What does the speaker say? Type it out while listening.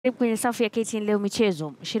Kwenye safu ya KTN leo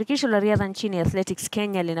michezo, shirikisho la riadha nchini Athletics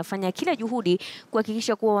Kenya linafanya kila juhudi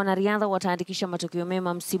kuhakikisha kuwa wanariadha wataandikisha matokeo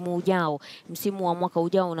mema msimu ujao. Msimu wa mwaka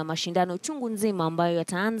ujao una mashindano chungu nzima ambayo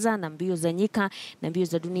yataanza na mbio za nyika na mbio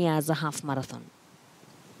za dunia za half marathon.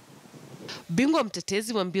 Bingwa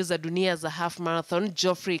mtetezi wa mbio za dunia za half marathon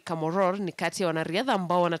Geoffrey Kamworor ni kati ya wanariadha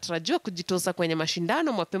ambao wanatarajiwa kujitosa kwenye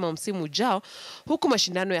mashindano mapema msimu ujao, huku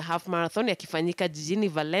mashindano ya half marathon yakifanyika jijini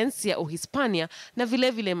Valencia, Uhispania, na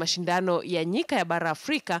vilevile mashindano ya nyika ya bara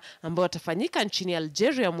Afrika ambayo yatafanyika nchini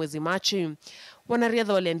Algeria mwezi Machi.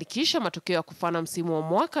 Wanariadha waliandikisha matokeo ya kufana msimu wa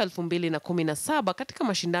mwaka 2017 katika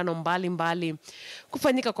mashindano mbalimbali.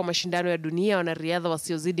 Kufanyika kwa mashindano ya dunia wanariadha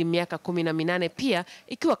wasiozidi miaka 18 pia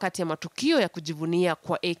ikiwa kati ya matukio ya kujivunia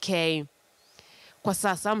kwa AK. Kwa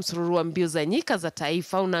sasa msururu wa mbio za nyika za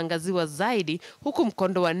taifa unaangaziwa zaidi, huku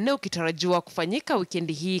mkondo wa 4 ukitarajiwa kufanyika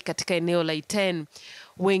wikendi hii katika eneo la Iten.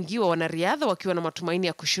 Wengi wa wanariadha wakiwa na matumaini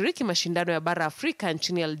ya kushiriki mashindano ya bara Afrika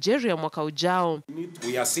nchini Algeria mwaka ujao.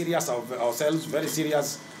 We are serious ourselves, very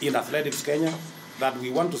serious in Athletics Kenya, that we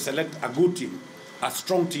want to select a good team, a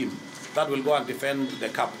strong team that will go and defend the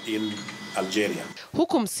cup in Algeria.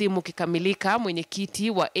 Huku msimu ukikamilika, mwenyekiti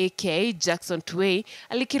wa AK Jackson Tuwei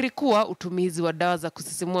alikiri kuwa utumizi wa dawa za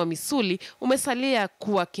kusisimua misuli umesalia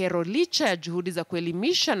kuwa kero licha ya juhudi za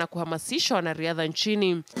kuelimisha na kuhamasisha wanariadha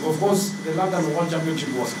nchini. Of course, the London World Championship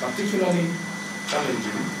was particularly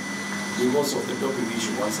challenging because of the doping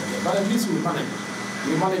issue once again. But at least we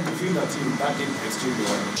managed to field a team that did extremely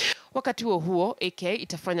well. Wakati huo AK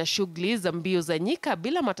itafanya shughuli za mbio za nyika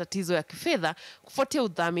bila matatizo ya kifedha kufuatia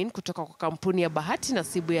udhamini kutoka kwa kampuni ya bahati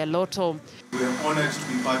nasibu ya Lotto. We are honored to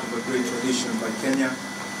be part of a great tradition by Kenya,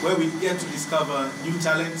 where we get to discover new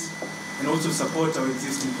talents and also support our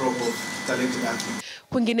existing crop of talented athletes.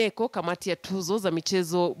 Kwingineko, kamati ya tuzo za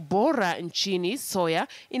michezo bora nchini Soya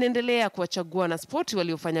inaendelea kuwachagua na spoti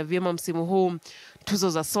waliofanya vyema msimu huu. Tuzo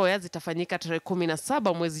za Soya zitafanyika tarehe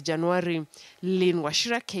 17 mwezi Januari.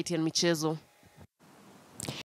 Washira, KTN michezo.